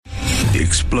The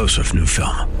explosive new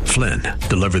film, Flynn,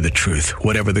 deliver the truth,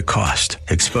 whatever the cost,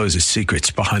 exposes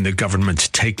secrets behind the government's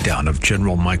takedown of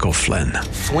General Michael Flynn.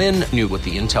 Flynn knew what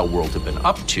the intel world had been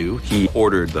up to. He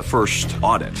ordered the first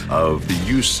audit of the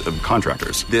use of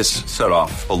contractors. This set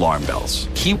off alarm bells.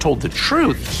 He told the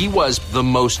truth. He was the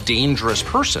most dangerous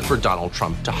person for Donald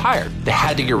Trump to hire. They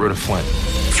had to get rid of Flynn.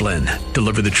 Flynn,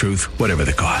 deliver the truth, whatever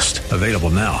the cost. Available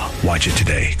now. Watch it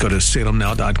today. Go to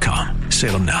salemnow.com.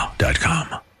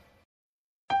 salemnow.com.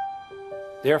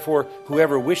 Therefore,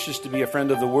 whoever wishes to be a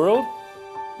friend of the world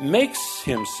makes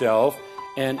himself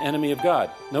an enemy of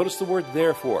God. Notice the word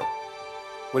therefore.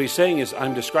 What he's saying is,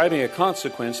 I'm describing a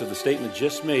consequence of the statement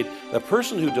just made. The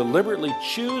person who deliberately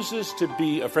chooses to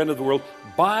be a friend of the world,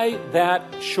 by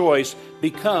that choice,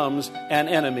 becomes an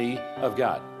enemy of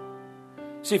God.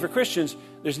 See, for Christians,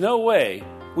 there's no way,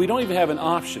 we don't even have an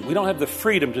option. We don't have the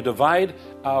freedom to divide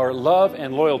our love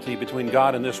and loyalty between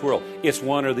God and this world. It's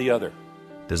one or the other.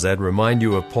 Does that remind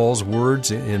you of Paul's words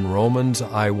in Romans,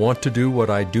 I want to do what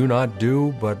I do not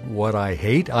do, but what I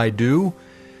hate I do?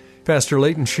 Pastor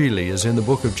Leighton Sheely is in the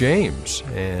book of James,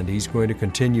 and he's going to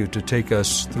continue to take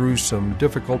us through some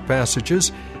difficult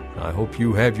passages. I hope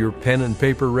you have your pen and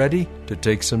paper ready to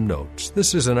take some notes.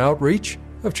 This is an outreach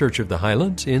of Church of the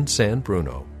Highlands in San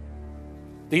Bruno.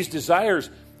 These desires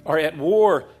are at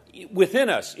war within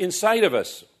us, inside of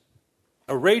us.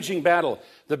 A raging battle,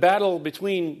 the battle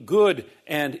between good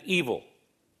and evil.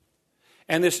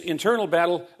 And this internal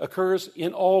battle occurs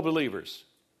in all believers,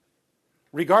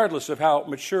 regardless of how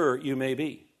mature you may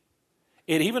be.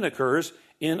 It even occurs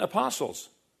in apostles,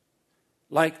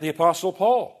 like the Apostle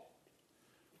Paul,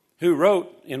 who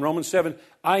wrote in Romans 7,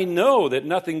 I know that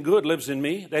nothing good lives in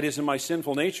me, that is in my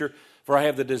sinful nature, for I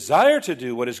have the desire to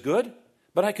do what is good,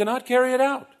 but I cannot carry it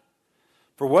out.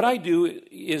 For what I do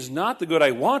is not the good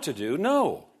I want to do,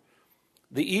 no.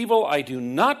 The evil I do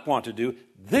not want to do,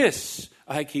 this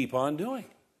I keep on doing.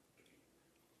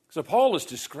 So Paul is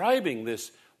describing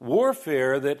this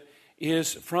warfare that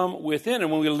is from within.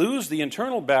 And when we lose the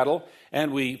internal battle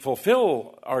and we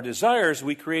fulfill our desires,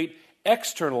 we create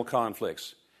external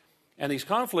conflicts. And these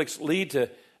conflicts lead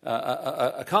to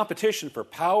a competition for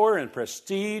power and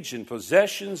prestige and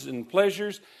possessions and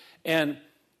pleasures. And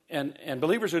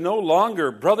believers are no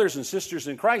longer brothers and sisters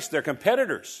in Christ. They're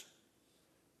competitors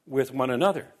with one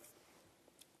another.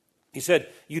 He said,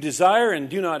 you desire and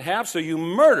do not have, so you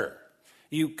murder.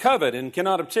 You covet and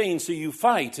cannot obtain, so you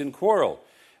fight and quarrel.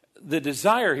 The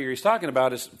desire here he's talking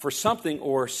about is for something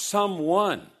or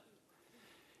someone.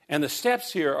 And the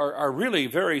steps here are really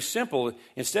very simple.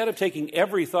 Instead of taking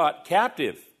every thought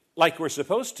captive, like we're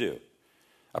supposed to,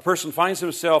 a person finds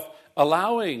himself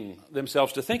allowing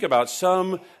themselves to think about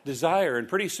some desire. And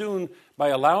pretty soon, by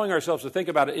allowing ourselves to think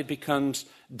about it, it becomes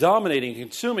dominating,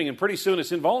 consuming, and pretty soon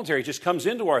it's involuntary. It just comes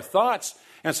into our thoughts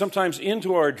and sometimes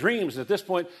into our dreams. At this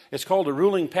point, it's called a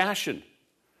ruling passion.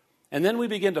 And then we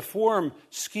begin to form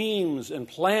schemes and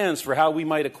plans for how we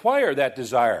might acquire that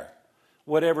desire,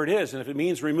 whatever it is. And if it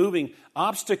means removing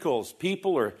obstacles,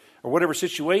 people, or whatever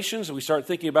situations, we start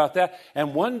thinking about that.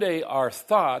 And one day our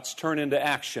thoughts turn into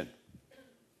action.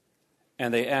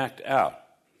 And they act out.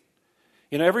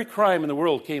 You know, every crime in the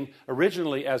world came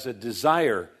originally as a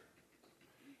desire,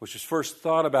 which was first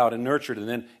thought about and nurtured, and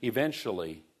then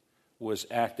eventually was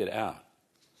acted out.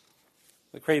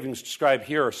 The cravings described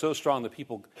here are so strong that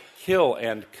people kill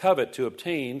and covet to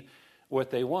obtain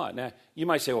what they want. Now, you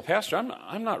might say, well, Pastor,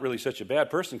 I'm not really such a bad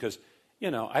person because,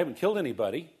 I haven't killed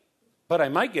anybody, but I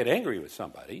might get angry with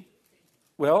somebody.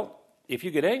 Well, if you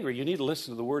get angry, you need to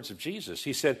listen to the words of Jesus.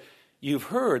 He said, you've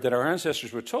heard that our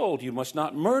ancestors were told you must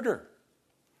not murder.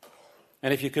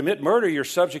 And if you commit murder, you're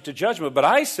subject to judgment. But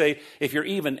I say, if you're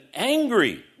even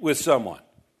angry with someone,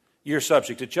 you're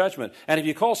subject to judgment. And if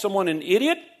you call someone an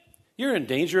idiot, you're in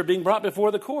danger of being brought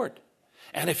before the court.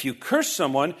 And if you curse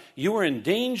someone, you are in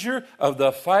danger of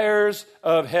the fires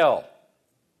of hell.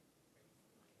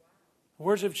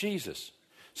 Words of Jesus.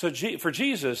 So for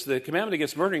Jesus, the commandment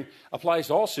against murdering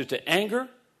applies also to anger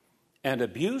and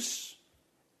abuse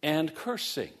and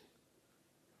cursing.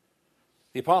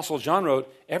 The Apostle John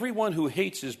wrote, everyone who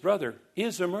hates his brother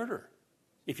is a murderer.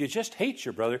 If you just hate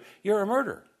your brother, you're a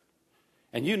murderer.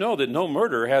 And you know that no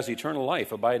murderer has eternal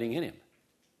life abiding in him.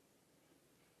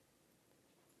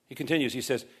 He continues, he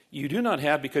says, you do not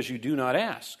have because you do not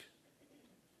ask.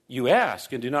 You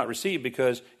ask and do not receive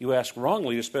because you ask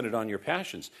wrongly to spend it on your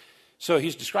passions. So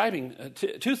he's describing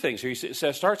two things here. He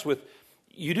says, starts with,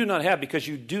 you do not have because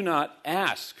you do not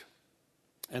ask.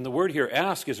 And the word here,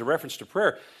 ask, is a reference to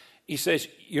prayer. He says,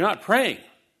 you're not praying.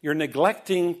 You're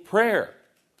neglecting prayer.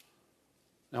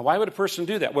 Now, why would a person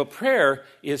do that? Well, prayer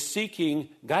is seeking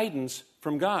guidance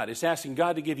from God. It's asking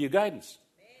God to give you guidance.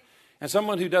 And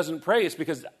someone who doesn't pray, it's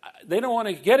because they don't want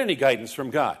to get any guidance from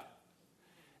God.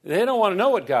 They don't want to know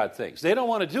what God thinks. They don't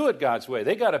want to do it God's way.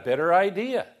 They got a better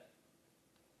idea.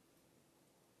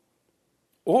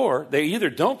 Or they either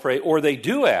don't pray or they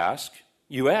do ask,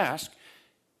 you ask,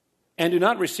 and do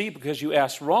not receive because you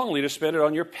ask wrongly to spend it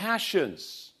on your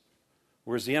passions.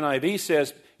 Whereas the NIV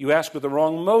says you ask with the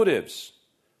wrong motives.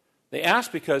 They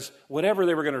asked because whatever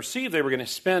they were going to receive, they were going to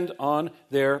spend on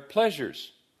their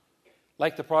pleasures.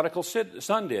 Like the prodigal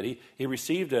son did. He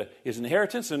received his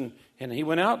inheritance and he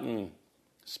went out and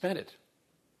spent it.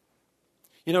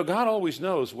 You know, God always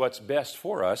knows what's best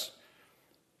for us.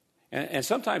 And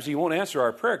sometimes he won't answer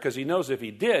our prayer because he knows if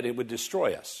he did, it would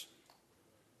destroy us.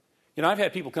 You know, I've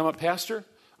had people come up, Pastor,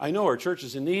 I know our church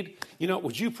is in need. You know,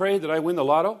 would you pray that I win the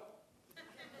lotto?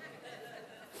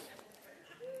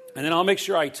 And then I'll make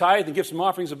sure I tithe and give some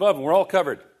offerings above, and we're all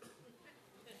covered.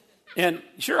 And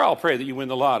sure, I'll pray that you win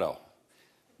the lotto.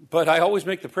 But I always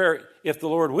make the prayer, if the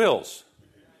Lord wills.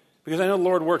 Because I know the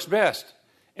Lord works best.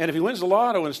 And if he wins the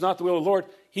lotto and it's not the will of the Lord,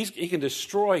 he can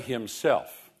destroy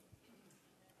himself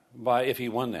if he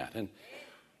won that. And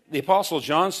the Apostle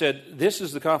John said, this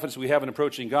is the confidence we have in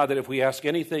approaching God, that if we ask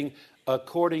anything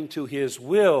according to his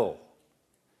will,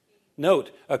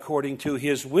 note, according to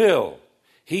his will,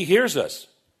 he hears us.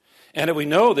 And if we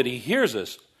know that he hears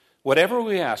us, whatever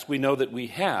we ask, we know that we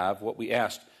have what we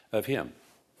asked of him.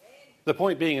 The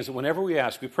point being is that whenever we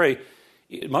ask, we pray,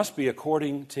 it must be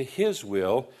according to his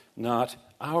will, not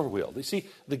our will. You see,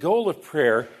 the goal of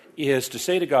prayer is to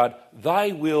say to God,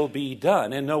 thy will be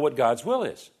done, and know what God's will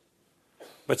is.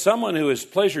 But someone who is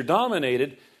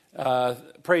pleasure-dominated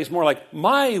prays more like,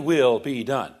 my will be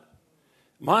done.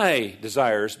 My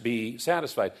desires be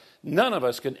satisfied. None of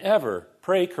us can ever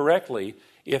pray correctly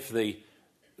if the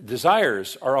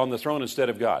desires are on the throne instead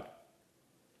of God.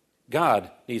 God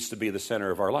needs to be the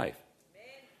center of our life.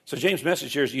 So James'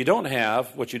 message here is you don't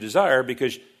have what you desire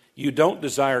because you don't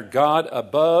desire God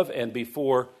above and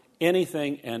before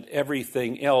anything and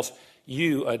everything else,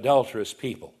 you adulterous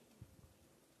people.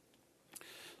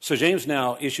 So James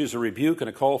now issues a rebuke and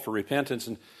a call for repentance,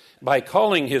 and by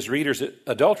calling his readers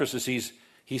adulteresses,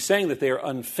 he's saying that they are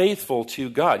unfaithful to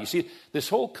God. You see, this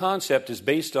whole concept is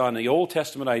based on the Old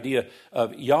Testament idea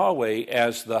of Yahweh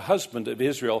as the husband of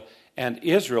Israel and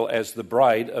Israel as the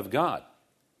bride of God.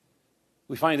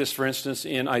 We find this, for instance,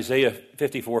 in Isaiah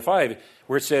 54:5,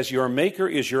 where it says, your maker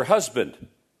is your husband.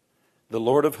 The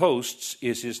Lord of hosts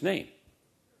is his name.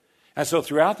 And so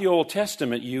throughout the Old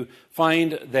Testament, you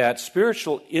find that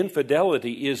spiritual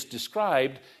infidelity is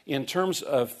described in terms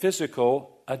of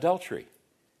physical adultery.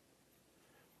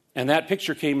 And that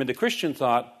picture came into Christian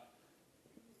thought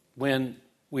when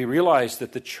we realized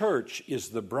that the church is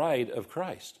the bride of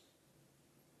Christ.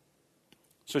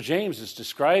 So James is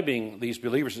describing these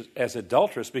believers as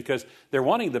adulterous because they're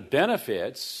wanting the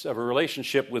benefits of a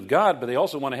relationship with God, but they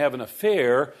also want to have an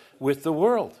affair with the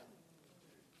world.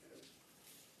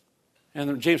 And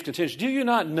then James continues, do you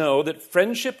not know that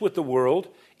friendship with the world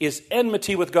is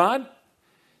enmity with God?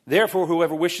 Therefore,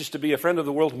 whoever wishes to be a friend of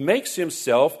the world makes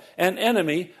himself an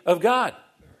enemy of God.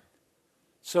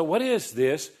 So what is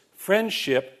this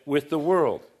friendship with the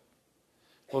world?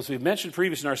 Well, as we've mentioned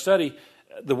previously in our study,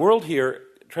 the world here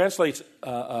translates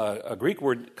a Greek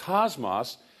word,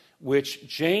 cosmos, which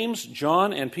James,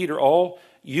 John, and Peter all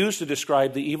use to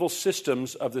describe the evil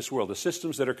systems of this world, the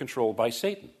systems that are controlled by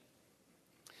Satan.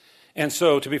 And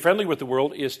so to be friendly with the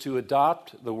world is to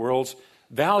adopt the world's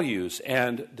values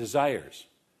and desires.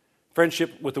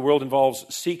 Friendship with the world involves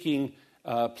seeking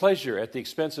pleasure at the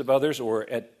expense of others or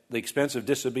at the expense of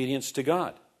disobedience to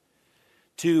God.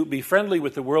 To be friendly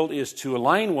with the world is to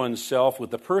align oneself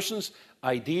with the persons,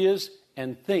 ideas,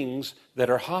 and things that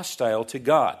are hostile to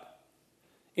God.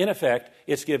 In effect,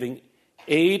 it's giving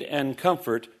aid and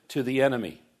comfort to the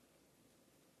enemy.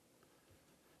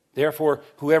 Therefore,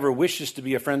 whoever wishes to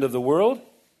be a friend of the world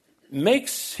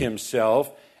makes himself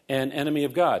an enemy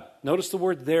of God. Notice the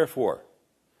word therefore.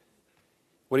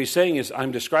 What he's saying is,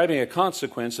 I'm describing a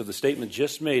consequence of the statement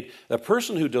just made. A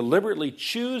person who deliberately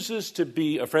chooses to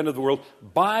be a friend of the world,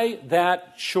 by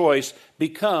that choice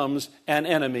becomes an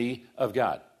enemy of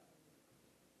God.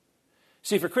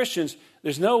 See, for Christians,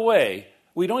 there's no way,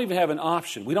 we don't even have an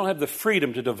option. We don't have the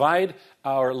freedom to divide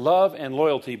our love and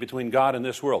loyalty between God and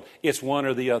this world. It's one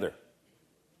or the other.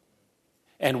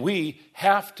 And we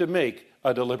have to make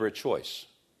a deliberate choice.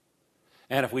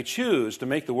 And if we choose to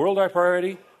make the world our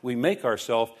priority, we make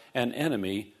ourselves an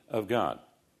enemy of God.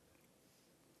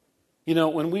 You know,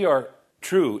 when we are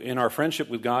true in our friendship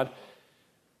with God,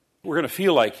 we're going to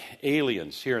feel like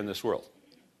aliens here in this world.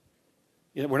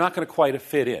 we're not going to quite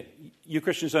fit in. You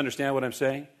Christians understand what I'm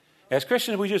saying? As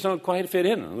Christians, we just don't quite fit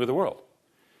in with the world.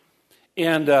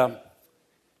 And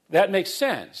that makes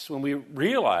sense when we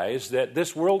realize that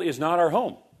this world is not our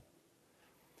home,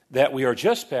 that we are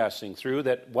just passing through,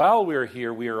 that while we're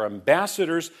here, we are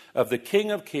ambassadors of the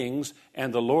King of Kings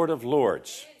and the Lord of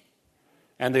Lords,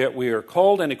 and that we are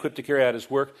called and equipped to carry out his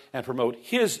work and promote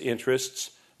his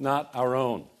interests, not our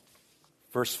own.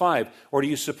 Verse 5, or do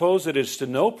you suppose that it is to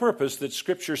no purpose that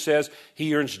Scripture says he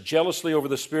yearns jealously over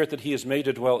the Spirit that he has made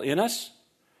to dwell in us?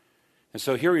 And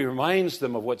so here he reminds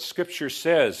them of what Scripture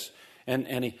says,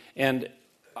 and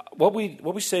what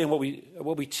we say and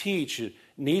what we teach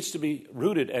needs to be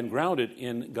rooted and grounded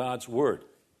in God's Word.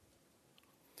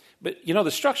 But,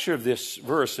 the structure of this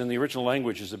verse in the original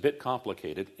language is a bit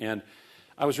complicated, and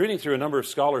I was reading through a number of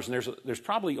scholars, and there's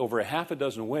probably over a half a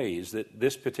dozen ways that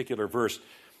this particular verse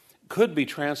could be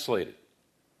translated.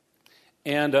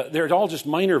 And they're all just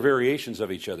minor variations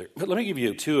of each other. But let me give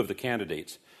you two of the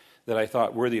candidates that I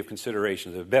thought worthy of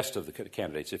consideration, the best of the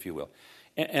candidates, if you will.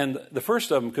 And the first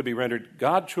of them could be rendered,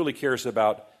 God truly cares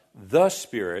about the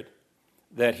Spirit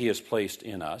that he has placed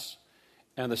in us.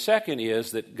 And the second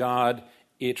is that God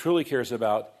truly cares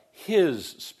about his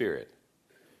Spirit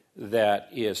that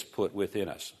is put within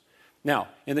us. Now,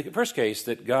 in the first case,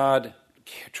 that God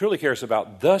truly cares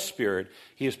about the Spirit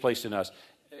he has placed in us,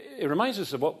 it reminds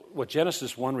us of what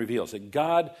Genesis 1 reveals, that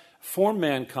God formed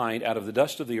mankind out of the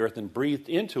dust of the earth and breathed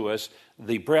into us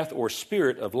the breath or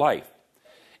spirit of life.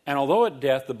 And although at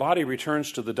death the body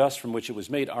returns to the dust from which it was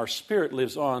made, our spirit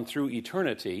lives on through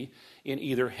eternity in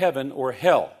either heaven or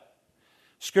hell.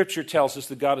 Scripture tells us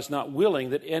that God is not willing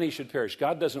that any should perish.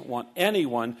 God doesn't want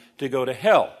anyone to go to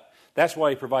hell. That's why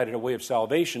he provided a way of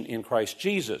salvation in Christ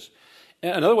Jesus.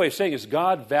 And another way of saying is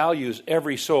God values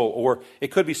every soul, or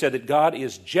it could be said that God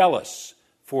is jealous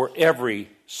for every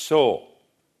soul.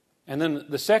 And then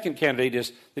the second candidate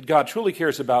is that God truly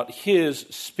cares about his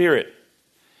Spirit.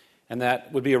 And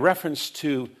that would be a reference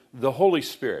to the Holy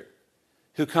Spirit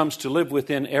who comes to live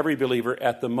within every believer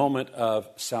at the moment of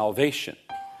salvation.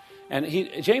 And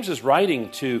James is writing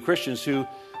to Christians who,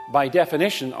 by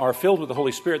definition, are filled with the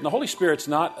Holy Spirit. And the Holy Spirit's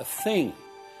not a thing.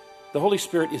 The Holy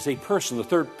Spirit is a person, the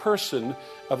third person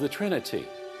of the Trinity.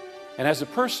 And as a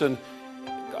person,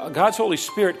 God's Holy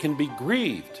Spirit can be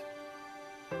grieved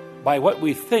by what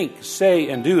we think, say,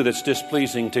 and do that's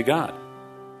displeasing to God.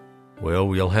 Well,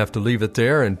 we'll have to leave it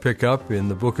there and pick up in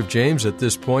the book of James at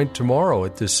this point tomorrow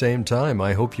at this same time.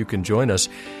 I hope you can join us.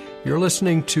 You're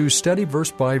listening to Study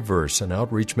Verse by Verse, an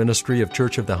outreach ministry of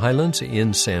Church of the Highlands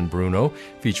in San Bruno,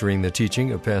 featuring the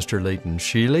teaching of Pastor Leighton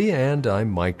Sheely, and I'm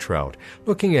Mike Trout.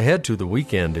 Looking ahead to the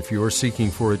weekend, if you're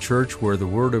seeking for a church where the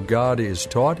Word of God is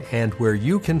taught and where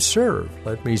you can serve,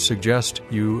 let me suggest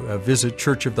you visit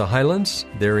Church of the Highlands.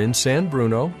 They're in San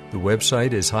Bruno. The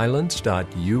website is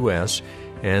highlands.us.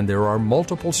 And there are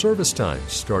multiple service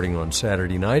times, starting on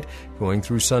Saturday night, going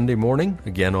through Sunday morning,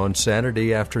 again on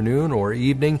Saturday afternoon or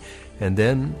evening, and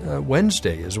then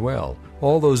Wednesday as well.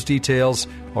 All those details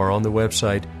are on the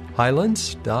website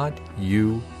highlands.us.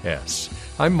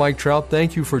 I'm Mike Trout.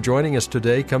 Thank you for joining us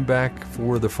today. Come back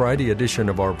for the Friday edition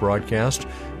of our broadcast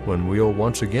when we'll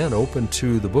once again open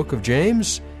to the book of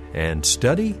James and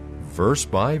study verse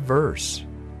by verse.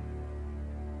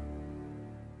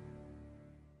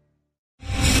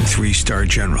 3-star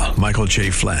General Michael J.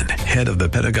 Flynn, head of the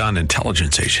Pentagon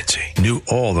Intelligence Agency, knew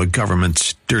all the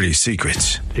government's dirty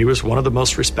secrets. He was one of the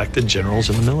most respected generals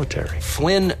in the military.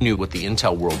 Flynn knew what the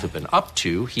intel world had been up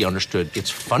to. He understood its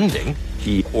funding.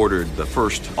 He ordered the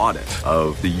first audit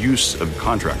of the use of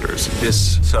contractors.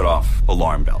 This set off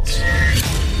alarm bells.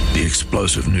 The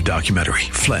explosive new documentary,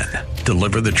 Flynn,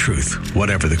 Deliver the Truth,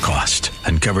 Whatever the Cost,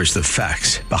 uncovers the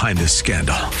facts behind this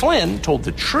scandal. Flynn told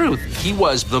the truth. He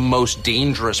was the most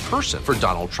dangerous person for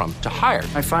Donald Trump to hire.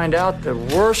 I find out the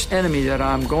worst enemy that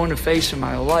I'm going to face in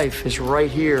my life is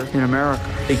right here in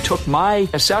America. They took my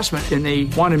assessment and they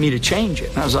wanted me to change it.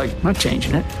 And I was like, I'm not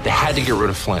changing it. They had to get rid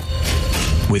of Flynn.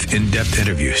 With in-depth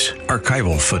interviews,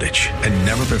 archival footage, and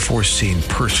never-before-seen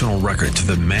personal records of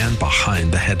the man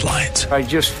behind the headlines. I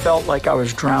just felt like I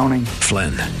was drowning.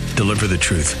 Flynn, Deliver the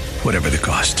Truth, Whatever the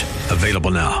Cost.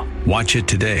 Available now. Watch it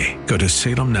today. Go to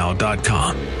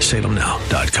salemnow.com.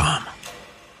 salemnow.com.